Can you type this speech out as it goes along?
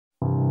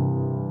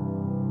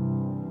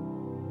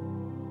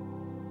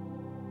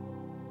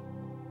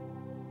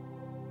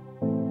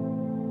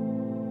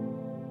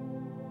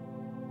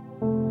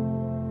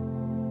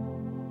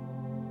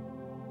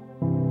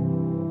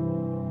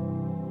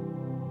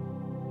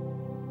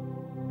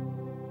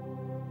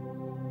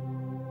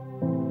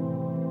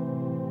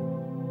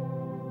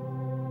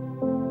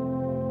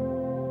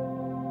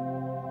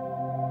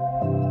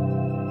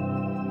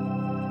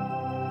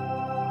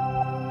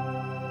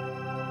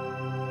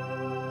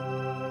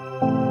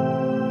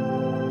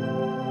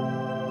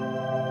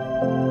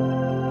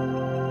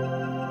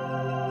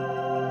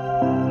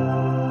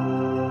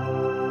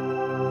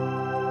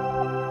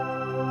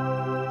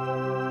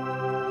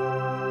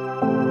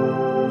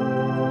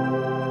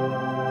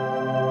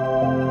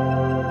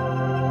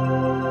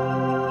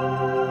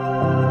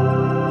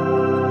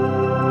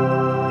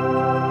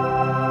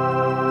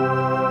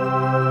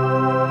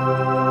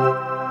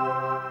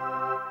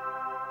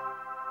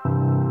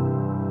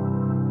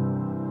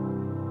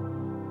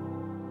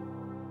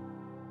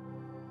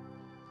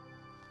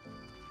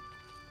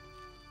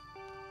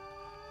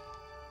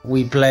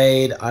We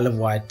played Isle of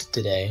Wight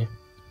today,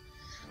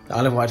 the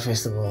Isle of Wight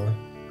Festival,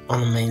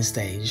 on the main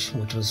stage,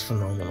 which was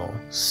phenomenal.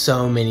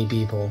 So many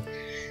people,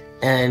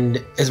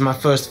 and it's my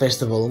first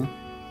festival.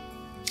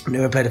 I've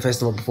never played a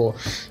festival before,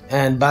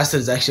 and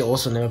Bastard's actually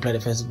also never played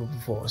a festival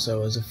before, so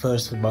it was a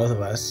first for both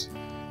of us.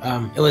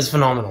 It was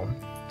phenomenal.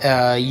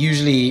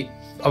 Usually,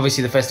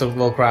 obviously the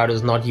festival crowd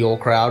is not your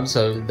crowd,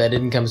 so they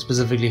didn't come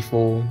specifically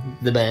for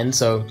the band,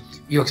 so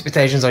your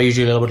expectations are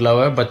usually a little bit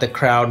lower, but the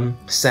crowd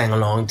sang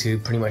along to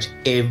pretty much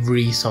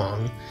every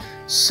song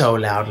so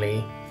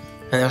loudly,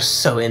 and they were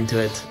so into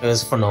it. It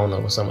was phenomenal.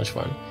 It was so much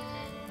fun.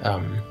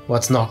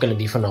 What's not going to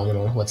be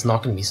phenomenal, what's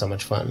not going to be so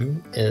much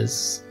fun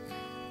is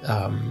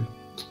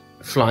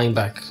flying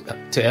back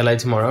to LA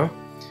tomorrow.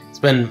 It's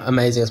been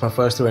amazing. It's my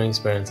first touring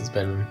experience. It's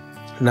been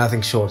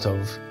nothing short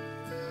of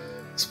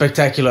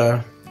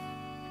spectacular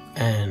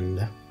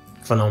and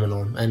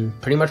phenomenal and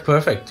pretty much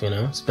perfect, you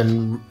know. It's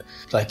been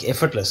like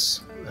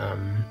effortless.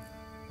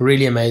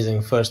 Really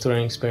amazing first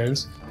touring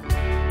experience.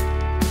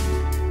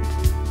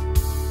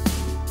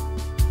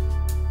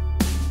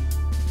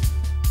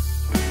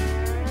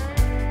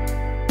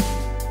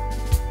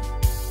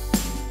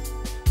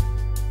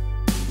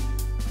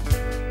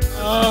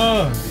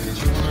 Oh,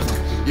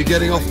 you're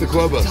getting off the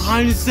Cobus.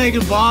 Time to say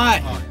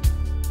goodbye.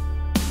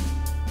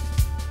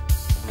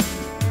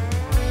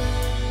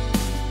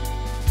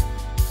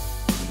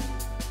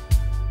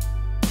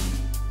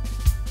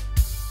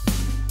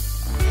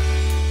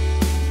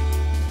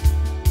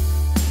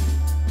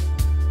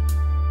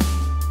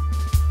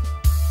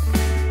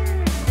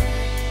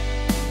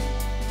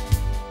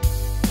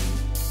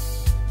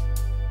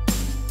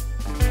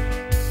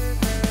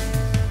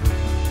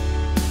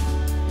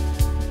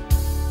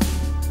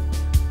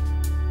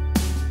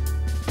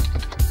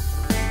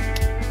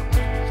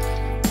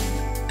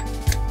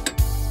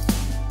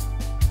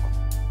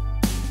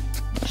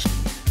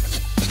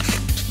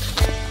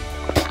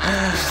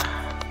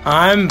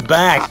 I'm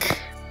back.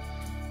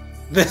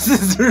 This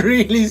is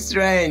really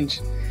strange,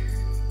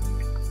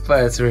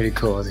 but it's really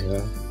cool, you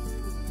know.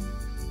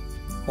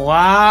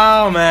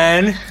 Wow,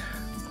 man.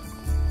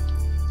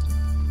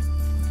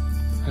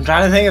 I'm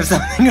trying to think of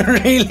something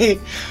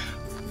really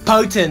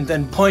potent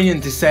and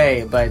poignant to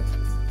say, but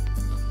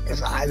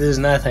there's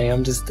nothing.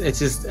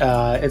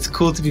 It's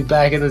cool to be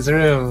back in this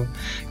room.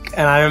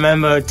 And I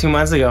remember 2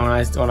 months ago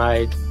when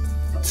I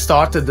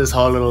started this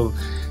whole little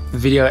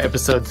video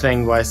episode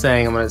thing by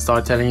saying I'm going to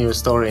start telling you a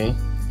story,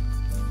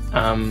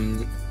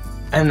 and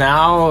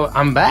now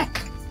I'm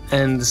back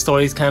and the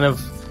story's kind of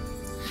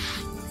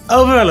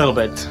over a little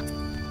bit.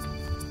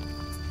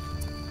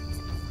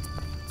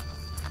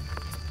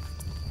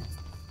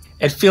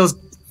 It feels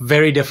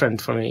very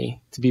different for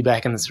me to be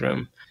back in this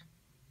room,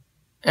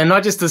 and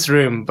not just this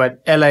room,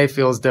 but LA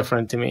feels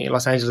different to me.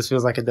 Los Angeles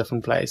feels like a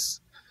different place,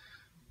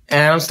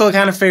 and I'm still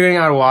kind of figuring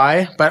out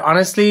why, but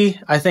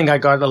honestly I think I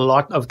got a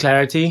lot of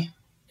clarity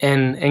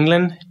in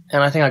England,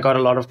 and I think I got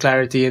a lot of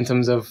clarity in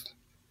terms of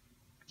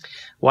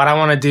what I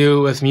want to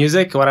do with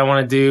music, what I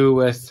want to do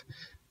with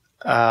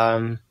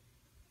my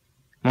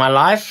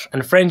life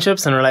and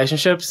friendships and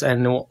relationships,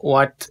 and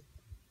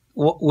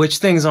which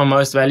things are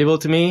most valuable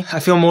to me. I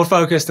feel more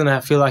focused, and I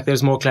feel like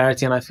there's more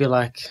clarity, and I feel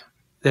like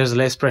there's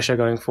less pressure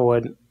going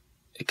forward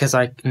because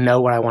I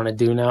know what I want to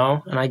do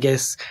now, and I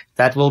guess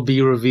that will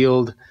be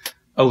revealed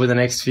over the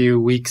next few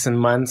weeks and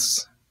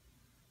months,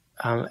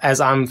 as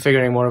I'm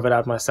figuring more of it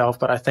out myself.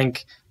 But I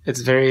think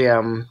it's very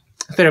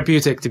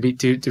therapeutic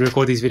to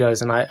record these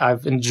videos, and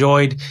I've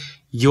enjoyed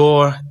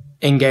your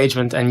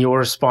engagement and your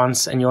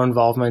response and your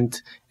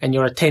involvement and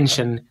your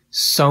attention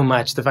so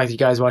much. The fact that you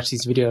guys watch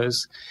these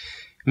videos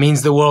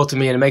means the world to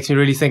me, and it makes me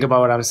really think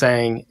about what I'm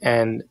saying,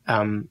 and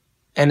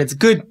it's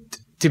good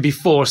to be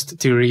forced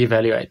to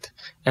reevaluate,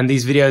 and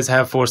these videos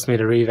have forced me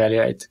to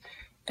reevaluate.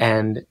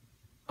 And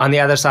on the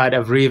other side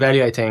of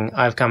reevaluating,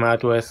 I've come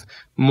out with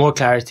more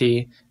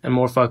clarity and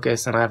more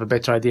focus, and I have a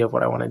better idea of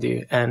what I want to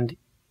do. And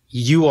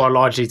you are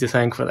largely to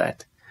thank for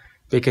that,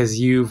 because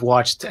you've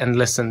watched and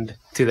listened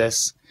to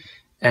this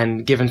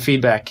and given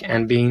feedback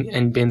and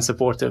been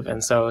supportive.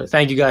 And so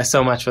thank you guys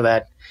so much for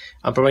that.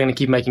 I'm probably going to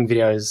keep making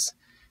videos.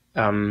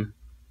 I'm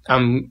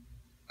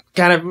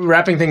kind of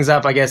wrapping things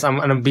up, I guess. I'm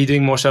going to be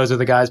doing more shows with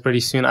the guys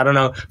pretty soon. I don't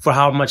know for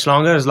how much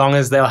longer. As long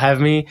as they'll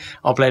have me,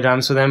 I'll play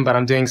drums for them. But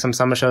I'm doing some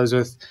summer shows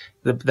with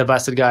the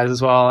Busted guys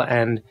as well.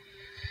 And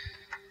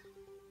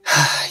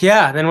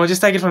yeah, then we'll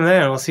just take it from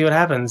there and we'll see what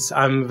happens.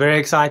 I'm very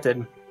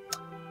excited.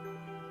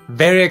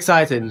 Very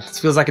excited. It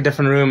feels like a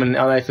different room, and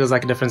LA feels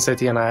like a different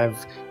city, and I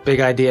have big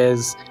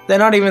ideas. They're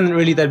not even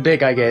really that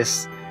big, I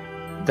guess.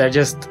 They're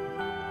just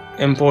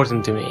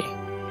important to me.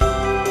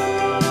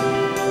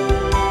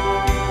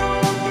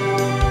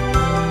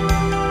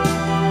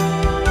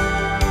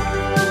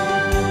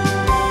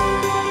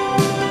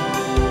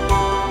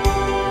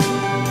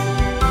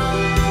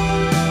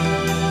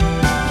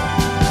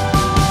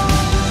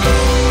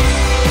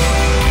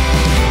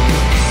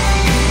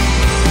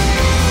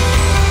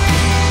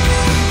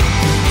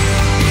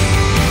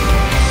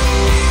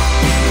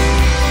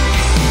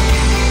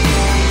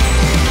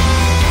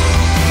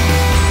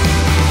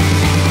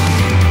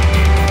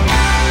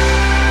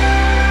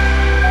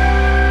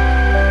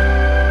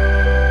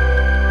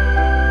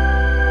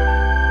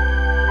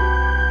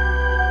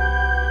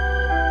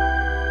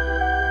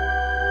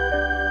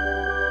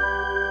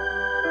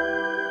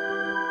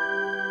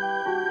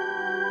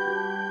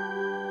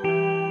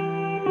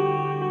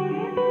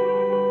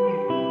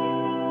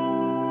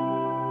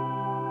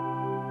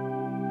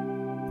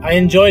 I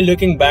enjoy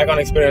looking back on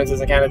experiences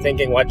and kind of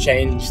thinking what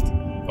changed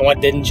and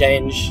what didn't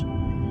change.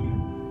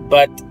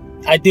 But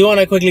I do want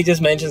to quickly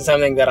just mention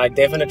something that I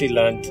definitely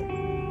learned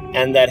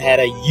and that had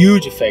a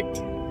huge effect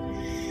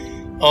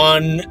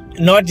on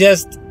not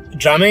just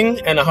drumming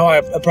and how I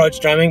approach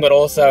drumming, but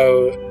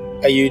also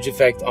a huge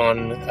effect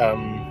on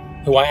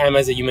who I am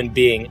as a human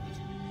being.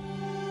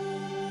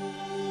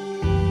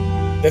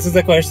 This is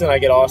the question I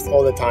get asked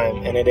all the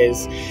time, and it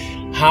is,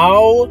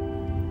 how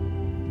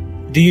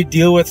do you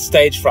deal with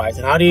stage fright,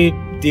 and how do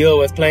you deal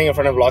with playing in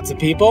front of lots of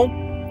people?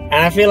 And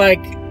I feel like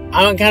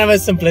I'm kind of a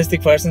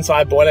simplistic person, so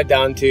I boil it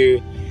down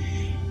to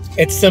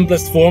its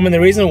simplest form. And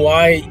the reason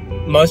why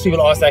most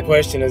people ask that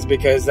question is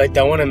because they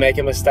don't want to make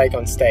a mistake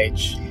on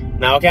stage.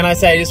 Now, can I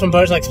say, just from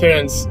personal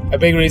experience, a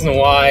big reason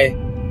why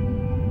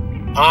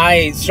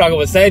I struggle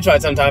with stage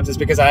fright sometimes is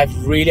because I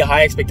have really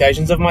high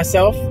expectations of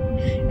myself.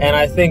 And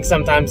I think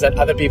sometimes that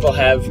other people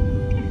have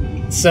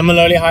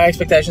similarly high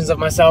expectations of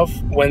myself,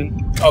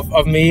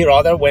 of me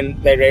rather, when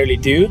they rarely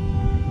do.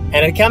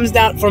 And it comes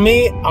down, for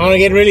me, I'm going to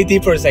get really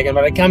deep for a second,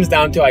 but it comes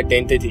down to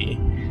identity.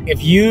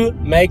 If you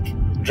make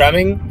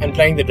drumming and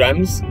playing the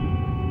drums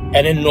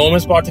an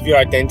enormous part of your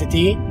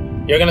identity,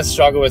 you're going to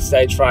struggle with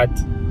stage fright.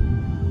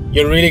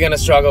 You're really going to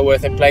struggle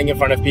with it playing in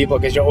front of people,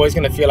 because you're always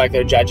going to feel like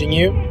they're judging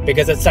you,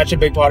 because it's such a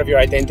big part of your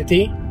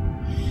identity.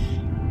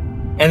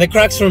 And the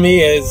crux for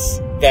me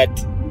is that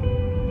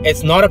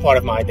it's not a part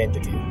of my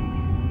identity.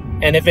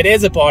 And if it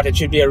is a part, it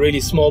should be a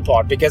really small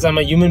part, because I'm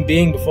a human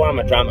being before I'm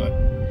a drummer.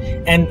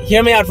 And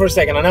hear me out for a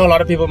second. I know a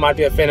lot of people might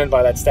be offended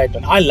by that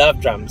statement. I love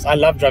drums. I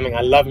love drumming.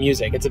 I love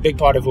music. It's a big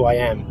part of who I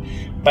am.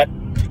 But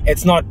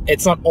it's not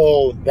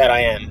all that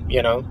I am,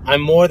 you know?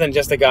 I'm more than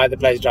just a guy that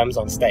plays drums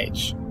on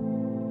stage.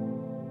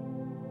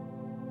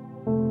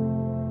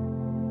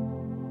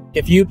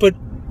 If you put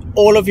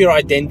all of your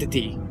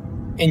identity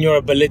in your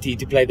ability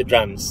to play the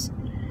drums,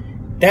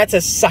 that's a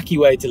sucky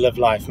way to live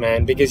life,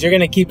 man, because you're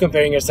going to keep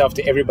comparing yourself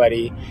to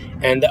everybody,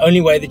 and the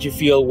only way that you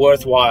feel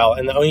worthwhile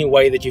and the only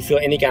way that you feel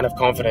any kind of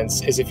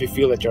confidence is if you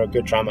feel that you're a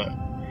good drummer.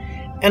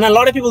 And a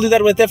lot of people do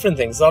that with different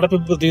things. A lot of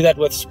people do that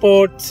with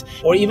sport,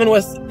 or even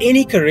with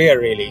any career,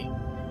 really.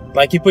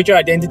 Like, you put your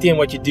identity in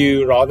what you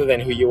do rather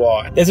than who you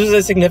are. This was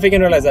a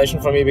significant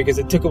realization for me, because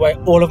it took away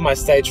all of my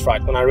stage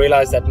fright when I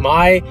realized that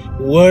my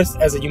worth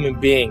as a human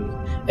being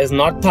is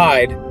not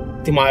tied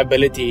to my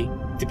ability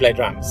to play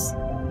drums.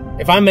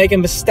 If I make a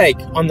mistake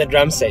on the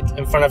drum set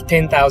in front of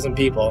 10,000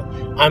 people,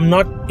 I'm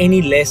not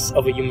any less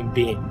of a human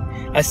being.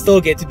 I still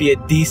get to be a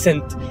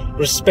decent,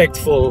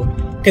 respectful,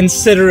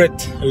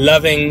 considerate,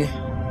 loving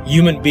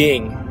human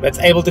being that's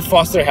able to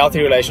foster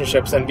healthy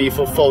relationships and be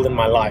fulfilled in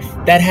my life.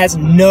 That has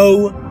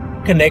no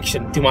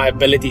connection to my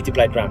ability to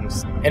play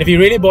drums. And if you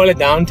really boil it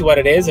down to what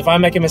it is, if I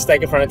make a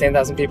mistake in front of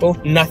 10,000 people,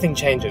 nothing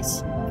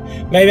changes.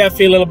 Maybe I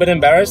feel a little bit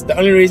embarrassed. The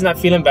only reason I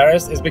feel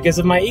embarrassed is because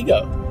of my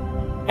ego.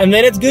 And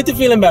then it's good to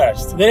feel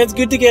embarrassed. Then it's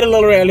good to get a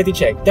little reality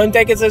check. Don't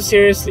take it so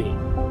seriously.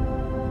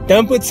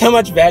 Don't put so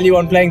much value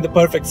on playing the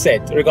perfect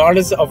set,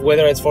 regardless of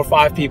whether it's for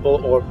 5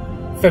 people or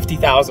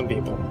 50,000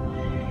 people.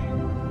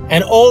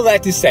 And all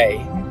that to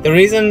say, the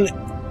reason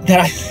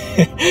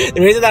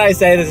that I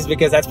say this is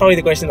because that's probably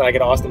the question that I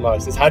get asked the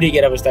most, is how do you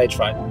get over stage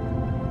fright?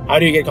 How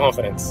do you get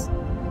confidence?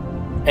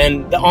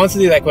 And the answer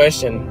to that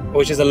question,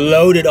 which is a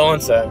loaded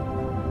answer,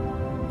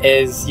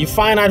 is you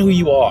find out who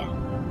you are.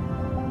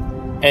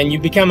 And you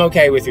become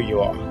okay with who you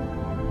are.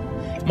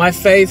 My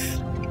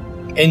faith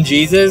in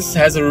Jesus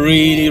has a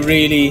really,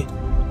 really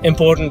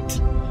important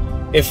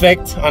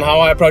effect on how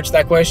I approach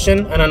that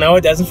question. And I know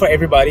it doesn't for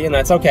everybody, and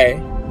that's okay.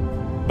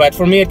 But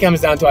for me, it comes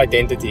down to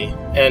identity.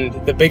 And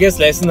the biggest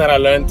lesson that I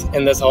learned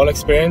in this whole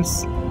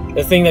experience,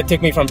 the thing that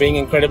took me from being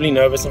incredibly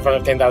nervous in front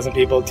of 10,000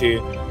 people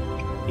to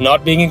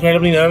not being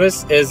incredibly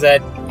nervous, is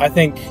that I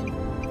think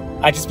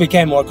I just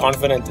became more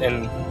confident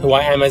in who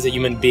I am as a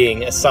human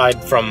being,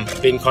 aside from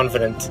being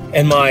confident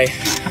in my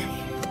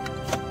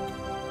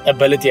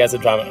ability as a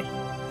drummer.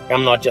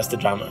 I'm not just a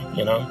drummer,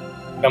 you know?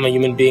 I'm a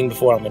human being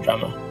before I'm a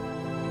drummer.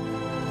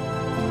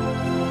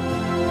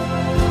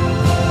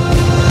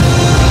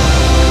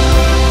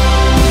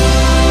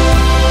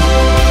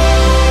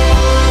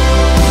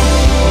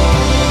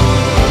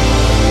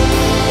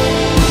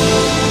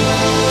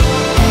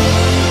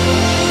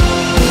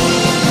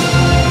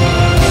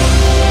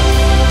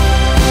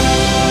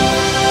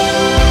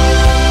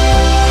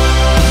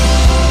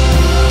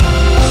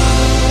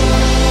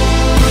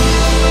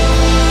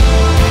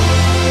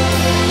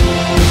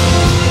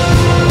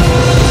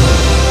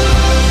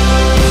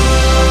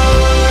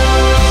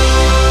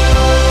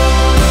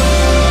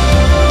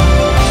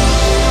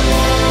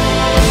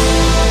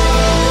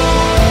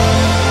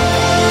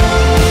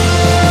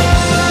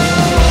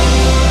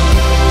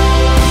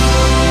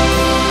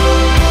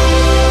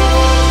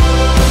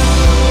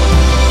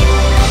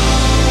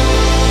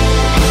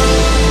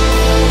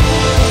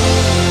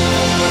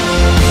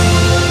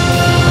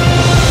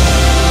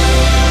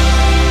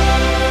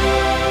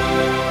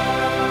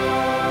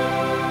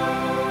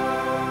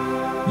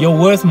 You're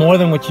worth more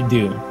than what you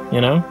do, you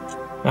know?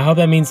 I hope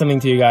that means something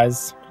to you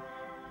guys.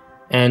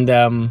 And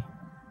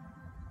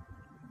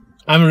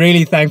I'm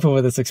really thankful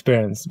for this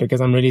experience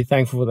because I'm really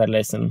thankful for that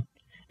lesson.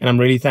 And I'm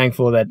really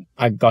thankful that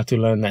I got to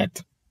learn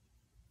that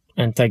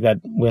and take that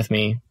with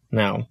me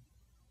now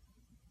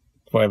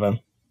forever.